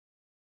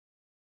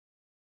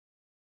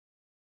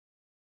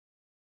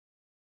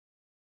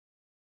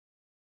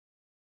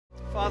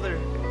Father,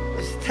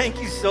 just thank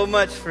you so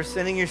much for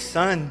sending your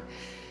son.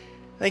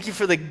 Thank you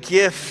for the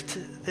gift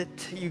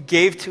that you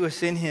gave to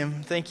us in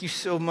him. Thank you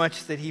so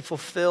much that he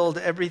fulfilled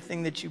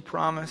everything that you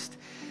promised.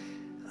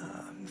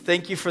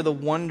 Thank you for the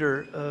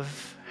wonder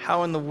of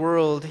how in the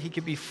world he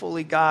could be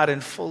fully God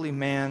and fully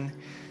man.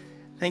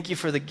 Thank you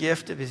for the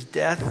gift of his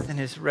death and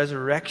his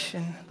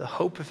resurrection, the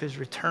hope of his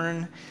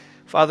return.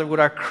 Father, would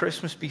our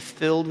Christmas be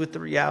filled with the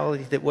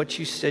reality that what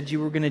you said you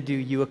were going to do,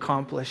 you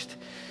accomplished.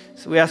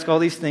 So we ask all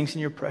these things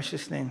in your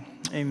precious name.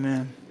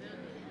 Amen.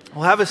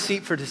 We'll have a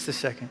seat for just a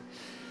second.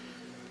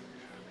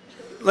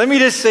 Let me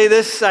just say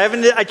this.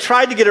 I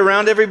tried to get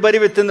around everybody,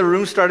 but then the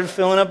room started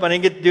filling up. I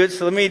didn't get to do it,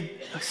 so let me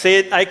say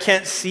it. I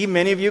can't see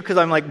many of you because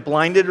I'm like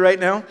blinded right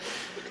now.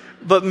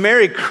 But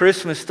Merry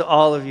Christmas to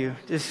all of you.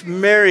 Just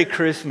Merry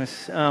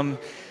Christmas.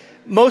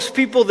 Most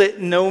people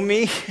that know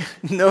me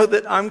know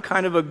that I'm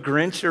kind of a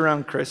Grinch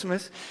around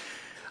Christmas.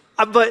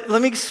 But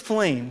let me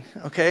explain,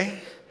 okay?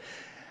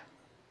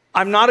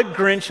 I'm not a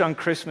Grinch on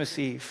Christmas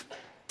Eve.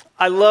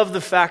 I love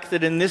the fact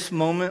that in this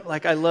moment,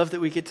 I love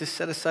that we get to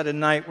set aside a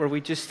night where we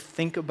just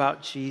think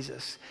about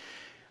Jesus.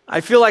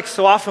 I feel like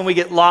so often we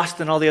get lost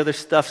in all the other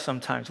stuff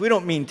sometimes. We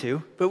don't mean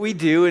to, but we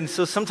do. And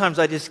so sometimes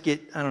I just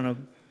get,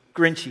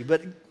 Grinchy.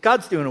 But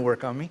God's doing a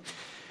work on me.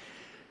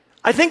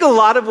 I think a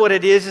lot of what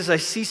it is I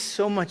see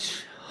so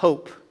much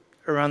hope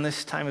around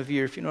this time of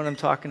year, if you know what I'm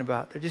talking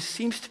about. There just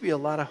seems to be a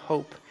lot of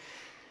hope.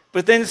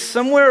 But then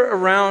somewhere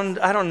around,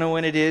 I don't know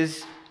when it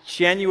is,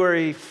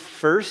 January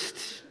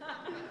 1st,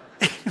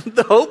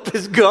 the hope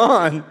is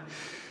gone.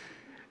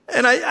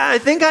 And I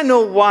think I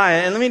know why.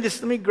 And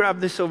let me grab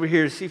this over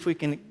here to see if we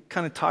can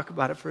kind of talk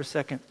about it for a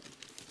second.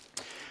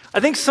 I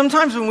think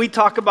sometimes when we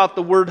talk about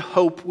the word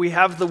hope, we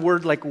have the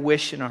word like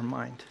wish in our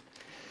mind.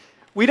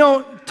 We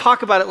don't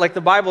talk about it like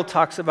the Bible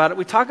talks about it.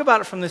 We talk about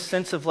it from the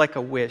sense of like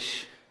a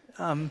wish.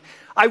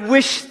 I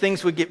wish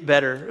things would get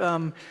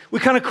better. We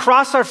kind of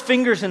cross our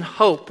fingers and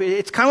hope.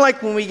 It's kind of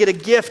like when we get a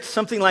gift,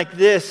 something like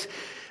this,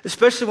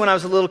 especially when I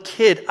was a little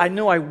kid, I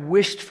know I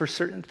wished for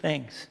certain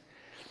things.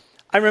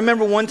 I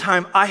remember one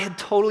time I had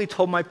totally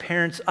told my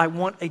parents, I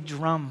want a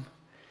drum.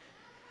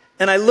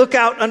 And I look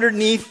out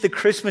underneath the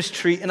Christmas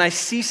tree and I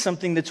see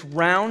something that's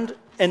round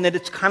and that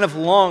it's kind of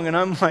long. And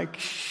I'm like,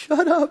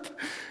 shut up.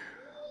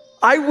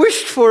 I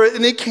wished for it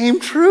and it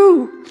came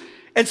true.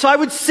 And so I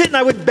would sit and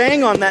I would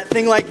bang on that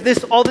thing like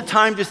this all the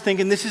time, just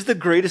thinking, this is the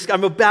greatest.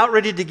 I'm about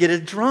ready to get a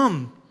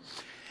drum.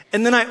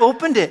 And then I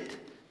opened it.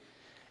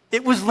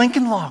 It was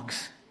Lincoln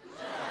Logs.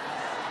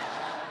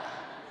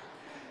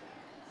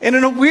 And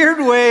in a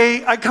weird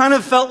way, I kind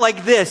of felt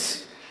like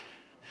this.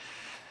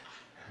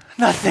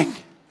 Nothing.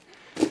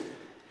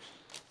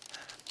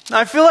 Now,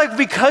 I feel like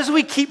because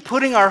we keep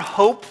putting our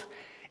hope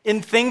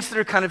in things that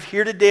are kind of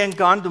here today and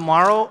gone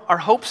tomorrow, our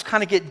hopes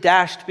kind of get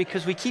dashed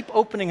because we keep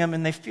opening them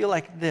and they feel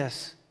like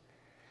this.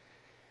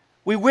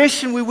 We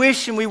wish and we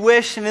wish and we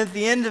wish, and at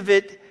the end of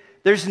it,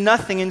 there's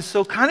nothing. And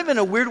so kind of in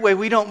a weird way,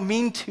 we don't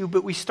mean to,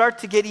 but we start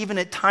to get even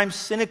at times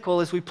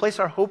cynical as we place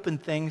our hope in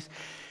things.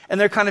 And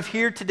they're kind of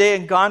here today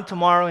and gone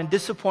tomorrow, and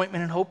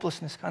disappointment and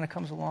hopelessness kind of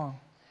comes along.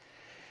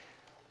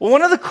 Well,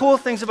 one of the cool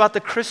things about the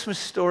Christmas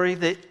story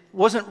that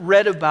wasn't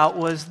read about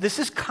was this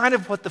is kind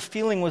of what the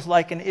feeling was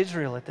like in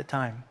Israel at the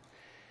time.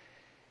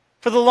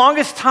 For the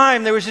longest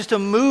time, there was just a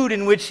mood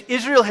in which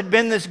Israel had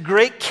been this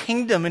great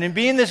kingdom, and in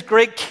being this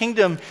great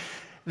kingdom,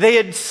 they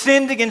had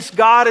sinned against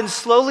God, and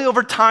slowly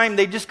over time,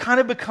 they just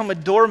kind of become a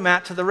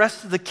doormat to the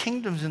rest of the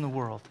kingdoms in the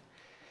world.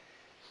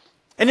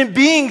 And in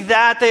being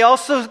that, they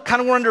also kind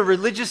of were under a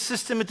religious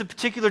system at the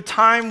particular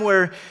time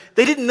where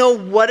they didn't know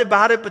what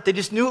about it, but they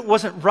just knew it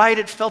wasn't right.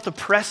 It felt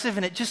oppressive,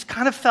 and it just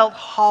kind of felt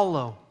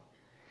hollow.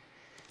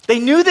 They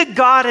knew that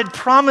God had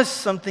promised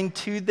something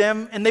to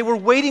them, and they were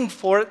waiting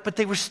for it, but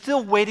they were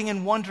still waiting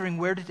and wondering,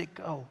 where did it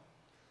go?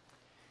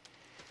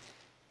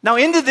 Now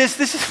into this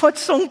is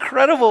what's so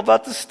incredible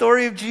about the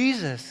story of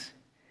Jesus.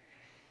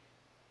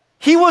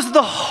 He was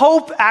the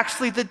hope,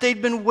 actually, that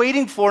they'd been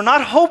waiting for,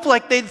 not hope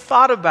like they'd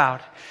thought about.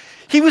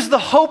 He was the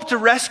hope to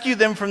rescue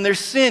them from their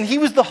sin. He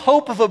was the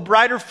hope of a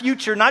brighter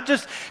future, not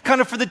just kind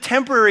of for the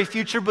temporary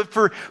future, but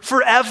for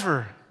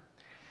forever.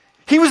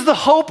 He was the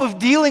hope of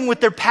dealing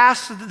with their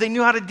past so that they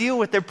knew how to deal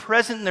with their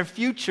present and their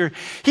future.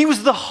 He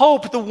was the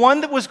hope, the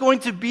one that was going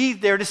to be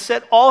there to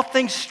set all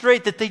things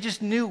straight that they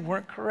just knew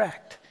weren't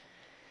correct.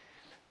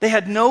 They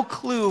had no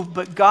clue,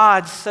 but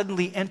God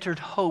suddenly entered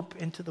hope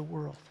into the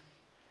world.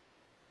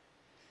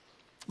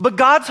 But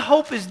God's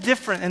hope is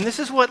different, and this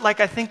is what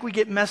I think we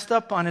get messed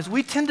up on, is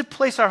we tend to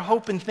place our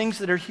hope in things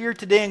that are here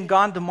today and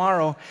gone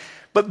tomorrow.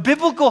 But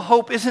biblical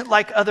hope isn't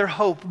like other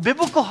hope.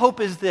 Biblical hope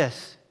is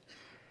this.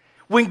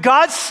 When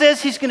God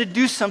says he's going to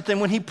do something,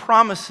 when he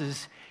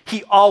promises,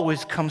 he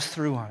always comes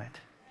through on it.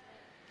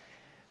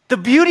 The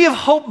beauty of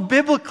hope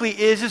biblically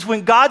is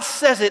when God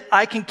says it,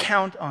 I can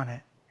count on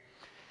it.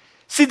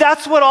 See,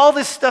 that's what all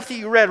this stuff that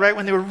you read, right?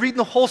 When they were reading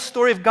the whole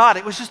story of God,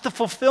 it was just the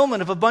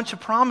fulfillment of a bunch of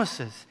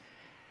promises.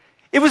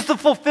 It was the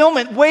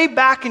fulfillment way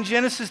back in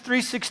Genesis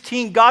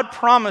 3:16. God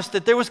promised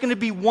that there was going to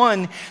be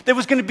one that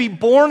was going to be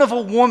born of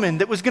a woman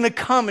that was going to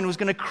come and was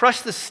going to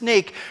crush the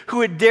snake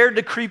who had dared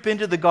to creep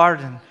into the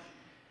garden.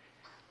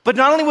 But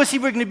not only was he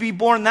going to be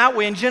born that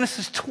way, in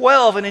Genesis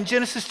 12 and in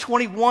Genesis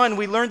 21,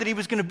 we learned that he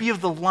was going to be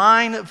of the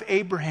line of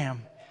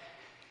Abraham.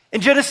 In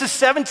Genesis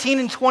 17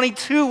 and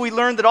 22, we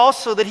learned that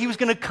also that he was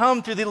going to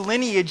come through the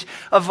lineage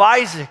of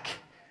Isaac.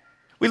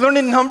 We learned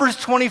in Numbers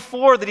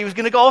 24 that he was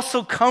going to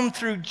also come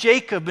through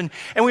Jacob, and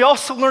we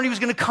also learned he was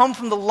going to come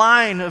from the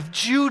line of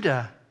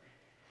Judah.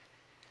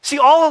 See,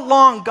 all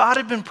along, God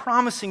had been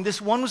promising this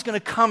one was going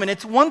to come, and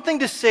it's one thing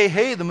to say,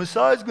 hey, the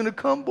Messiah is going to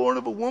come born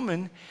of a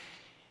woman.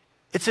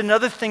 It's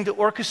another thing to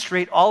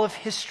orchestrate all of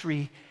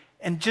history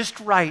in just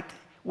right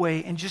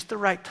way, in just the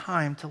right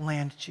time to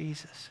land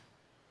Jesus.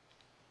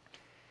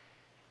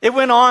 It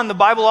went on, the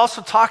Bible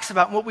also talks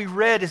about, and what we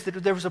read is that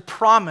there was a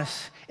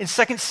promise in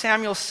 2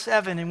 Samuel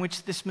 7 in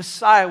which this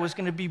Messiah was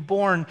going to be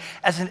born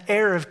as an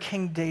heir of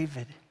King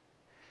David.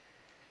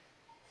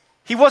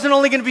 He wasn't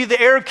only going to be the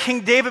heir of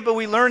King David, but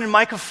we learn in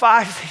Micah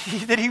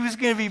 5 that he was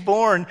going to be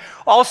born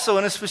also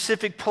in a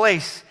specific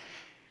place.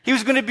 He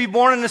was going to be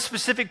born in a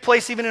specific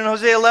place, even in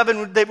Hosea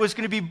 11, that was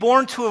going to be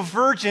born to a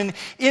virgin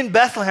in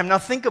Bethlehem. Now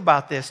think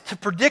about this. To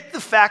predict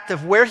the fact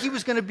of where he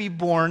was going to be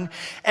born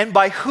and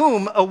by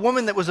whom, a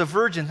woman that was a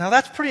virgin. Now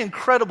that's pretty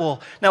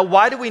incredible. Now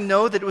why do we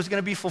know that it was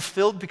going to be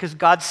fulfilled? Because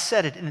God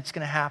said it and it's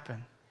going to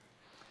happen.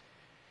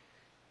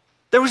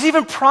 There was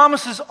even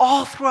promises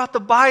all throughout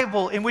the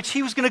Bible in which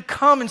he was going to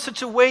come in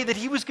such a way that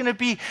he was going to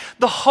be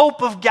the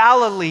hope of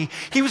Galilee.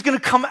 He was going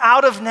to come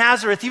out of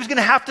Nazareth. He was going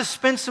to have to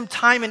spend some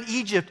time in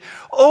Egypt.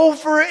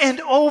 Over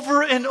and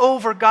over and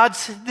over, God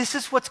said, this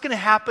is what's going to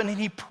happen, and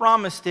he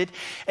promised it.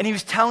 And he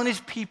was telling his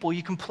people,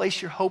 you can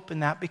place your hope in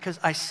that because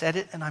I said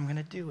it and I'm going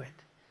to do it.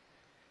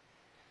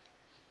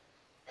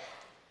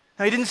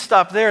 Now, he didn't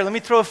stop there. Let me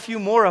throw a few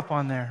more up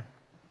on there.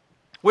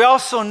 We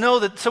also know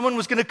that someone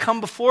was going to come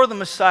before the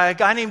Messiah, a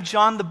guy named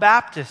John the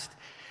Baptist.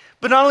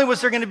 But not only was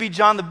there going to be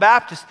John the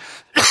Baptist,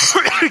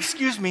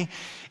 excuse me,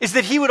 is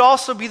that he would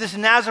also be this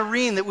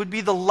Nazarene that would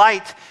be the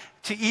light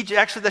to Egypt.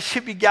 Actually, that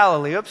should be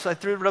Galilee. Oops, I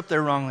threw it up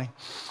there wrongly.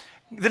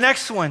 The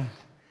next one,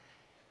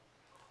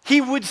 he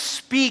would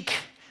speak,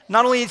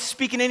 not only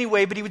speak in any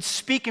way, but he would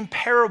speak in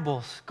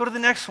parables. Go to the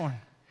next one.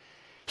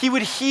 He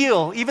would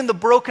heal even the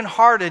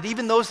brokenhearted,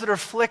 even those that are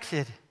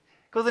afflicted.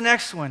 Go to the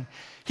next one.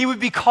 He would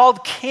be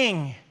called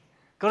king.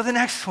 Go to the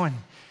next one.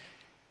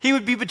 He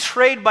would be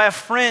betrayed by a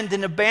friend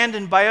and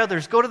abandoned by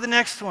others. Go to the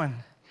next one.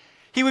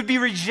 He would be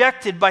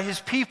rejected by his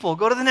people.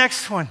 Go to the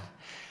next one.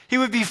 He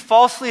would be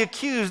falsely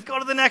accused. Go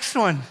to the next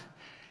one.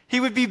 He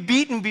would be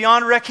beaten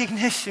beyond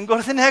recognition. Go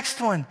to the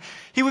next one.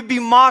 He would be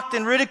mocked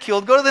and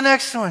ridiculed. Go to the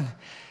next one.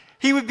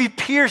 He would be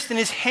pierced in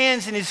his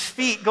hands and his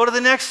feet. Go to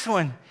the next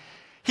one.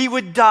 He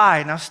would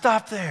die. Now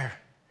stop there.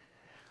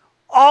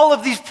 All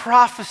of these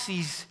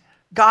prophecies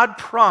God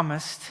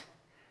promised,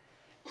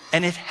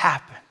 and it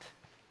happened.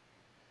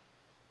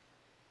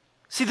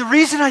 See, the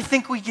reason I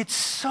think we get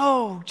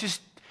so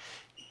just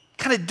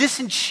kind of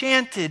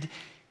disenchanted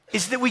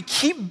is that we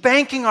keep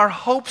banking our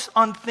hopes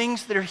on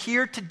things that are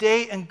here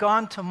today and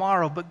gone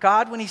tomorrow. But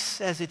God, when he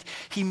says it,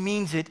 he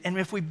means it. And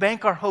if we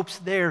bank our hopes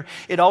there,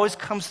 it always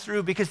comes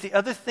through. Because the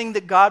other thing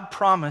that God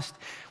promised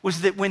was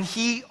that when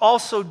he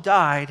also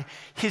died,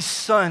 his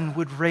son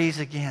would raise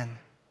again.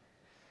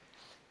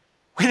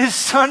 When his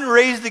son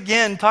raised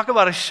again, talk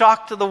about a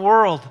shock to the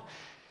world.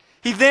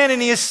 He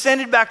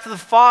ascended back to the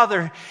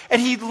Father,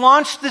 and he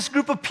launched this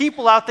group of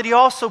people out that he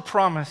also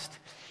promised.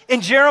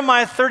 In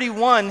Jeremiah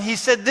 31, he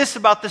said this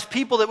about this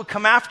people that would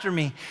come after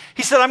me.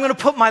 He said, I'm going to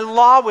put my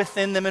law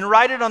within them and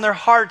write it on their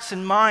hearts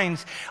and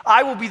minds.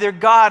 I will be their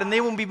God, and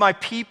they will be my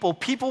people.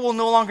 People will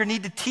no longer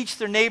need to teach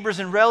their neighbors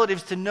and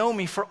relatives to know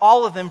me, for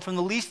all of them, from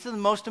the least to the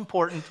most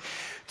important,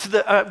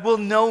 will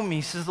know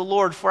me, says the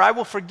Lord, for I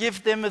will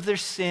forgive them of their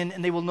sin,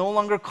 and they will no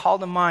longer call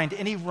to mind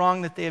any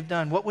wrong that they have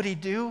done. What would he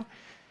do?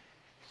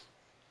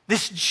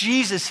 This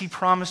Jesus, he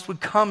promised, would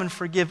come and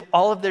forgive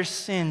all of their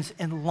sins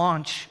and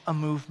launch a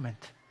movement.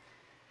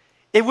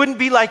 It wouldn't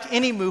be like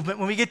any movement.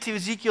 When we get to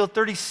Ezekiel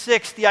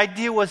 36, the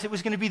idea was it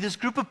was going to be this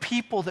group of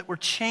people that were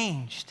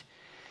changed.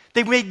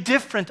 They were made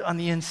different on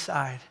the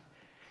inside.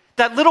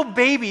 That little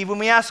baby, when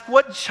we ask,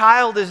 what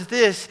child is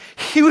this?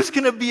 He was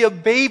going to be a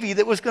baby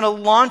that was going to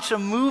launch a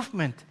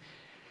movement.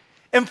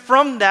 And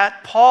from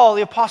that, Paul,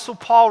 the Apostle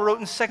Paul, wrote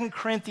in 2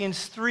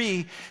 Corinthians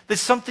 3 that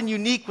something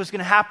unique was going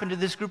to happen to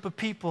this group of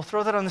people.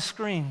 Throw that on the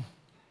screen.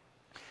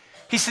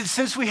 He said,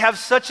 since we have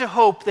such a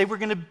hope, they were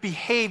going to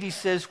behave, he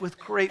says, with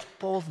great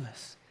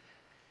boldness.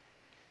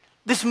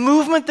 This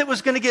movement that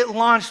was going to get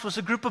launched was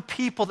a group of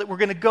people that were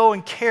going to go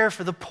and care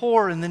for the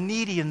poor and the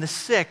needy and the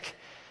sick.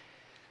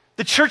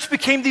 The church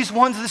became these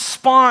ones that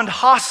spawned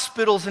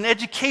hospitals and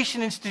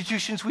education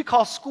institutions we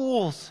call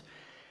schools.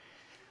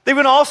 They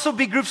would also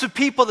be groups of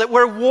people that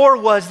where war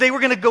was, they were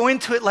going to go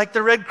into it like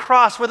the Red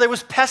Cross. Where there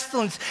was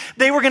pestilence,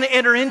 they were going to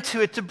enter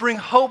into it to bring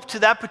hope to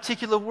that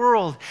particular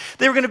world.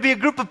 They were going to be a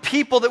group of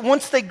people that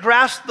once they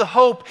grasped the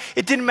hope,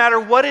 it didn't matter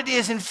what it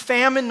is in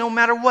famine, no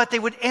matter what, they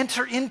would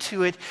enter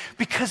into it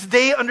because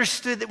they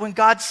understood that when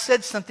God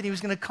said something, he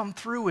was going to come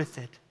through with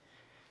it.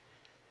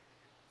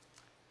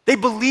 They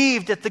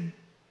believed at the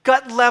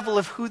gut level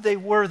of who they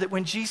were that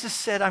when Jesus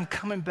said, I'm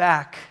coming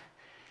back,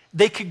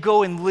 they could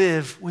go and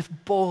live with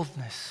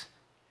boldness.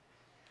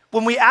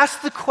 When we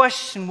asked the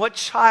question, what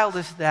child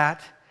is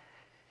that?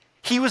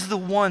 He was the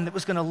one that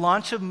was going to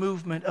launch a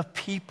movement of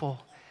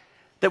people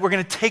that were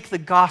going to take the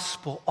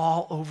gospel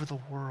all over the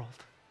world.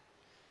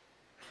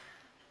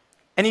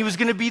 And he was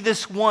going to be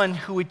this one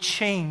who would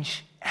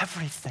change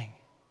everything.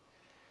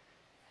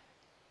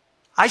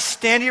 I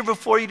stand here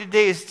before you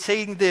today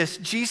saying this.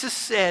 Jesus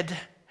said,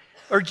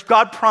 or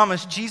God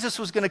promised Jesus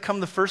was going to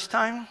come the first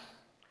time.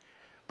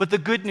 But the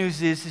good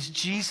news is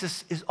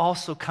Jesus is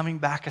also coming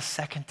back a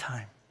second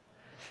time.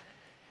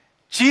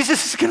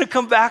 Jesus is going to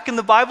come back, and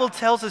the Bible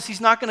tells us he's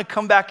not going to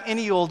come back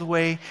any old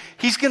way.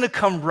 He's going to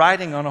come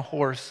riding on a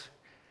horse.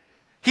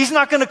 He's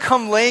not going to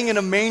come laying in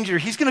a manger.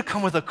 He's going to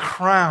come with a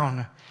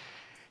crown.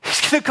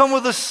 He's going to come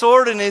with a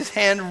sword in his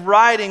hand,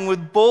 riding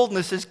with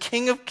boldness as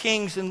King of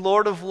Kings and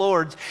Lord of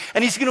Lords.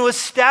 And he's going to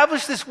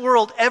establish this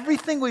world,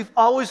 everything we've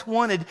always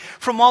wanted,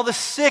 from all the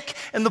sick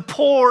and the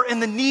poor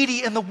and the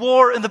needy and the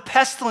war and the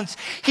pestilence.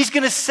 He's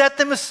going to set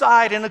them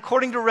aside. And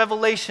according to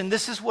Revelation,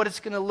 this is what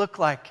it's going to look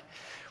like.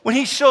 When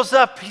he shows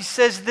up, he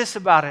says this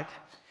about it,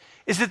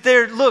 is that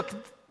look,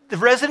 the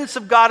residence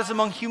of God is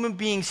among human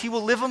beings. He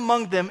will live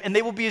among them, and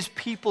they will be his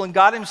people, and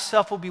God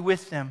himself will be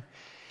with them.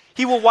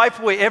 He will wipe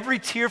away every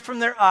tear from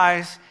their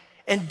eyes,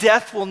 and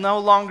death will no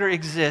longer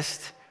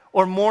exist,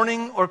 or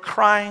mourning, or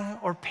crying,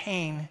 or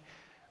pain,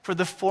 for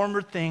the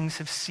former things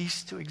have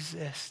ceased to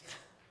exist.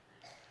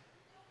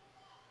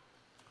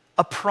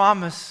 A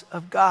promise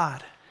of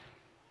God.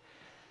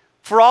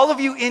 For all of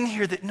you in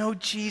here that know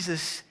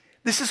Jesus,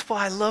 this is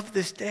why I love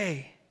this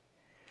day.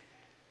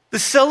 The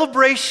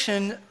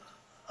celebration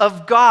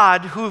of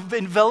God who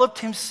enveloped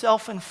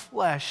himself in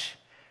flesh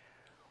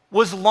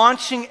was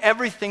launching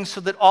everything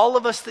so that all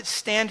of us that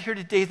stand here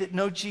today that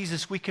know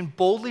Jesus, we can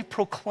boldly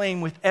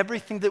proclaim with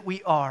everything that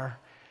we are,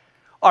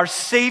 our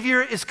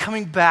Savior is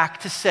coming back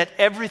to set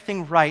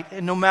everything right.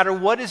 And no matter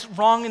what is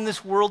wrong in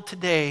this world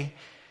today,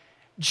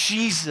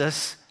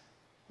 Jesus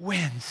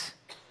wins.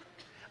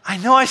 I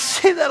know I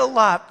say that a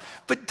lot,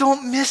 but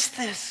don't miss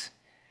this.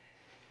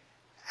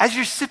 As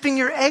you're sipping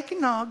your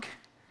eggnog,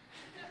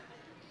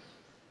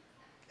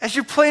 as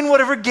you're playing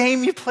whatever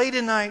game you play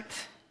tonight,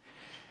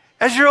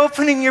 as you're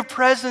opening your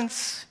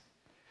presents,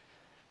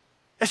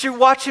 as you're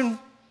watching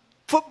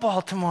football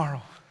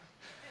tomorrow,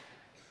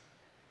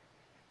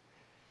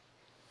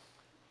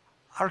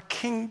 our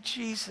King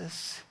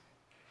Jesus,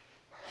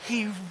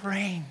 he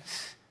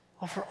reigns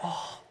over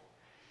all.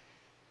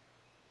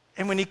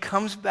 And when he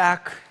comes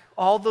back,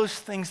 all those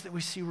things that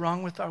we see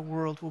wrong with our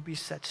world will be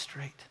set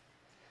straight.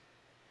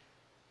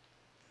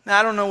 Now,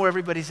 I don't know where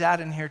everybody's at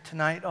in here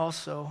tonight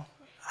also.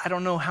 I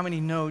don't know how many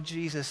know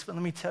Jesus, but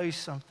let me tell you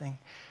something.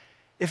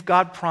 If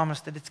God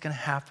promised it, it's going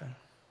to happen.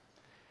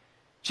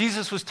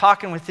 Jesus was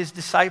talking with his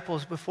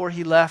disciples before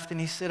he left, and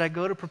he said, I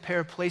go to prepare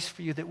a place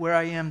for you that where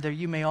I am, there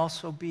you may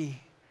also be.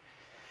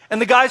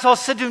 And the guys all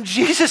said to him,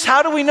 Jesus,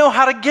 how do we know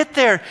how to get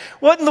there?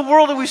 What in the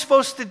world are we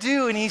supposed to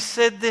do? And he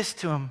said this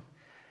to him,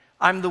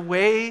 I'm the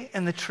way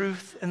and the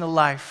truth and the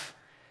life.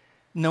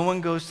 No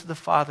one goes to the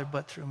Father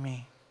but through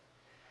me.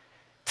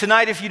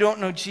 Tonight, if you don't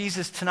know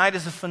Jesus, tonight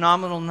is a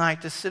phenomenal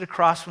night to sit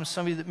across from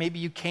somebody that maybe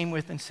you came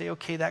with and say,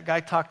 okay, that guy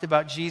talked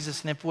about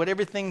Jesus, and if what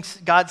everything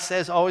God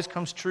says always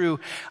comes true,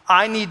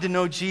 I need to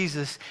know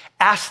Jesus.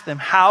 Ask them,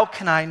 how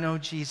can I know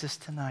Jesus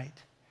tonight?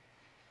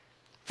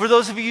 For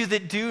those of you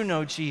that do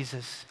know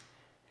Jesus,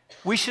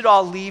 we should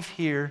all leave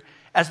here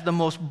as the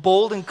most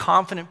bold and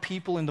confident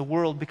people in the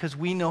world because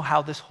we know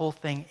how this whole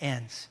thing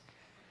ends.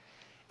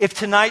 If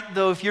tonight,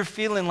 though, if you're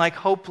feeling like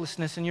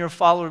hopelessness and you're a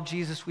follower of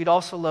Jesus, we'd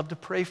also love to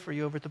pray for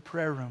you over at the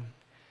prayer room.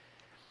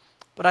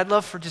 But I'd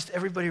love for just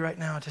everybody right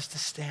now just to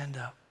stand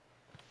up,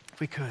 if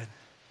we could.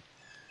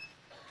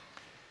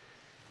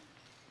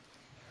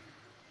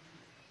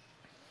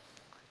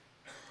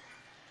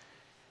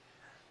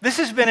 This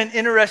has been an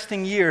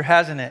interesting year,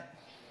 hasn't it?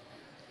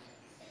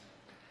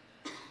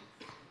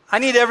 I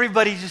need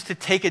everybody just to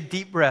take a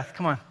deep breath.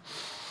 Come on.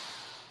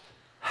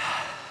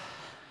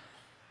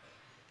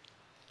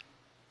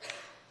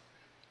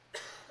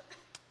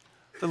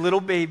 The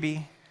little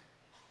baby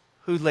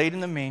who laid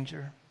in the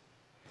manger,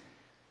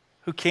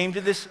 who came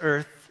to this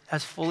earth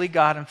as fully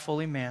God and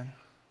fully man,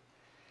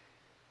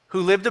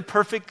 who lived a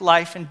perfect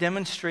life and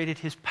demonstrated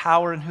his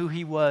power and who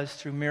he was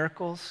through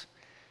miracles,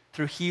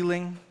 through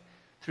healing,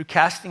 through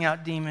casting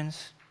out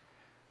demons,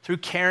 through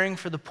caring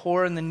for the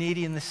poor and the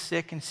needy and the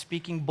sick and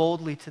speaking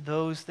boldly to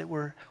those that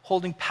were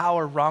holding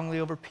power wrongly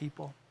over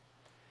people,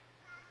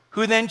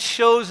 who then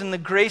chose in the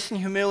grace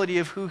and humility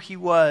of who he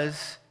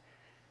was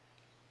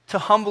to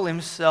humble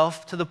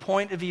himself to the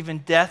point of even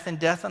death and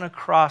death on a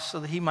cross so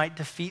that he might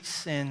defeat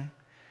sin,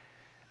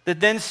 that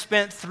then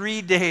spent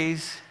 3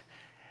 days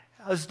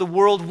as the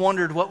world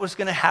wondered what was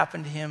going to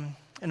happen to him,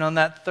 and on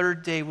that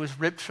third day was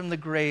ripped from the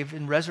grave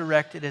and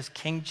resurrected as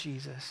King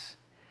Jesus,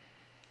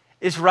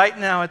 is right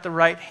now at the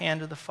right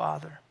hand of the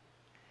Father.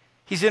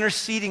 He's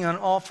interceding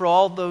for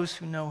all those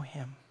who know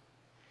him.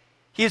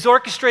 He is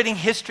orchestrating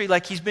history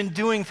like he's been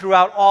doing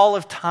throughout all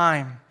of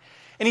time.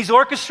 And he's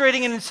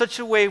orchestrating it in such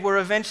a way where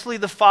eventually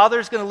the Father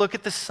is going to look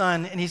at the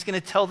Son and he's going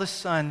to tell the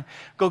Son,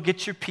 go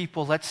get your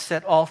people. Let's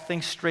set all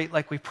things straight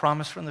like we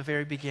promised from the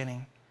very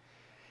beginning.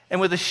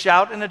 And with a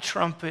shout and a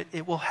trumpet,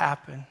 it will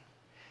happen.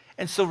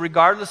 And so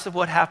regardless of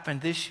what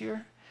happened this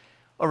year,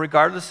 or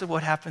regardless of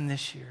what happened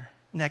this year,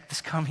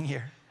 this coming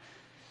year,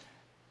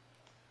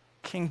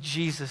 King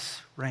Jesus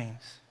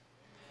reigns.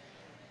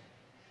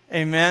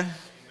 Amen?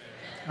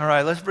 All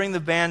right, let's bring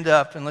the band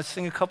up and let's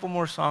sing a couple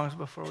more songs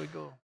before we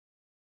go.